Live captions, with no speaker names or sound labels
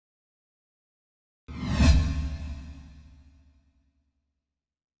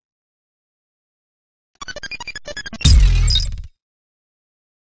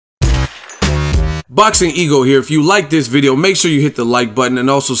Boxing Ego here. If you like this video, make sure you hit the like button and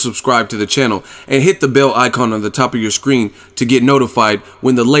also subscribe to the channel and hit the bell icon on the top of your screen to get notified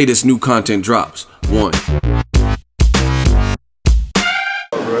when the latest new content drops. What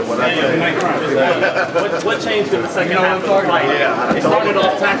changed in the second half of the fight? Yeah. It started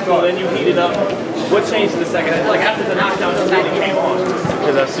off tactical, then you heated up. What changed in the second half? Like after the knockdown, it really came on.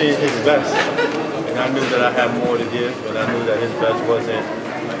 Because I seen his best, and I knew that I had more to give, but I knew that his best wasn't,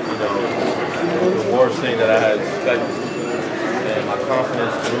 the worst thing that I had expected. And my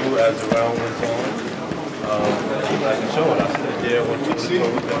confidence grew as the round went on. I can show it. I stood there when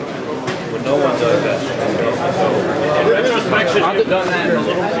no one does that. In retrospect, should you have done that a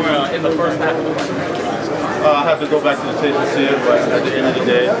little more in the first half of the fight? I have to go back to the tape and see it, but at the end of the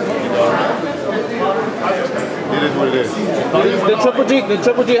day, it is what it is. Did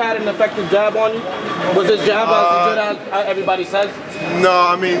Triple G had an effective jab on you? Was his jab as good as everybody says? No,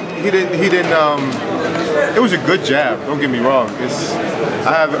 I mean he didn't. It was a good jab. Don't get me wrong.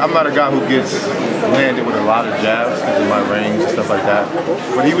 I'm not a guy who gets landed with a lot of jabs because of my range and stuff like that.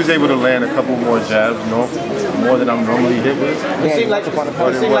 But he was able to land a couple more jabs, more than I'm normally hit with. It seemed like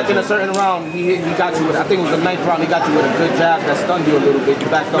in a certain round he got you with. I think it was the 9th round. He got you with a good jab that stunned you a little bit. You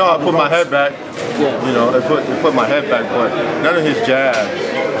backed up. No, I put my head back. Yeah. It put my head back, but none of his jabs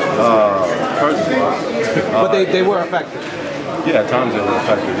hurt me. But they were effective. Yeah, at times they were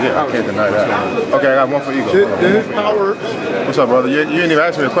effective. Yeah, I can't deny that. Okay, I got one for Ego. His power. What's up, brother? You didn't even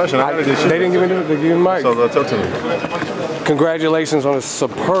ask me a question. They didn't give me the mic. So talk to me. Congratulations on a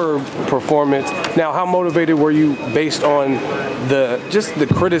superb performance. Now, how motivated were you based on just the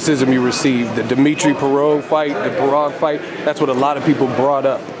criticism you received? The Dmitry Pirog fight, the Pirog fight. That's what a lot of people brought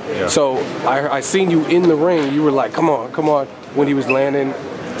up. Yeah. So I seen you in the ring. You were like, come on, when he was landing.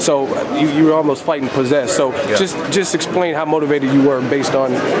 So you were almost fighting possessed. So yeah. just explain how motivated you were based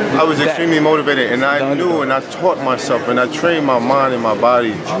on I was extremely motivated, and I knew and I taught myself and I trained my mind and my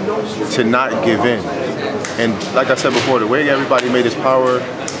body to not give in. And like I said before, the way everybody made his power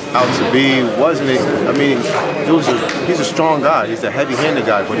out to be wasn't it? I mean, he's a strong guy. He's a heavy-handed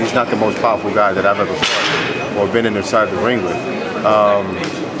guy, but he's not the most powerful guy that I've ever fought or been inside the ring with.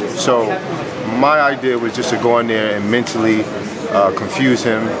 So my idea was just to go in there and mentally confuse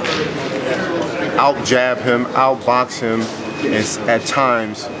him, out-jab him, out-box him, and at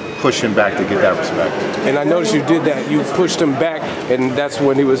times push him back to get that respect. And I noticed you did that. You pushed him back, and that's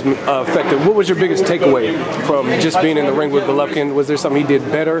when he was effective. What was your biggest takeaway from just being in the ring with Golovkin? Was there something he did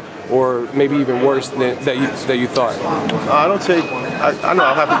better, or maybe even worse that you thought? I know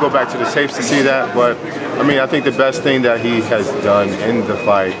I'll have to go back to the tapes to see that, but I mean, I think the best thing that he has done in the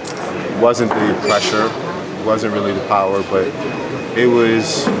fight wasn't the pressure, wasn't really the power, but it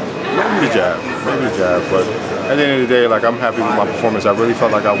was maybe the jab. But at the end of the day, like, I'm happy with my performance. I really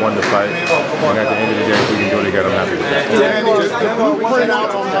felt like I won the fight, and at the end of the day, if we can do it again, I'm happy with that.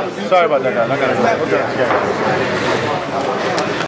 Sorry about that, guys. I gotta go. Okay.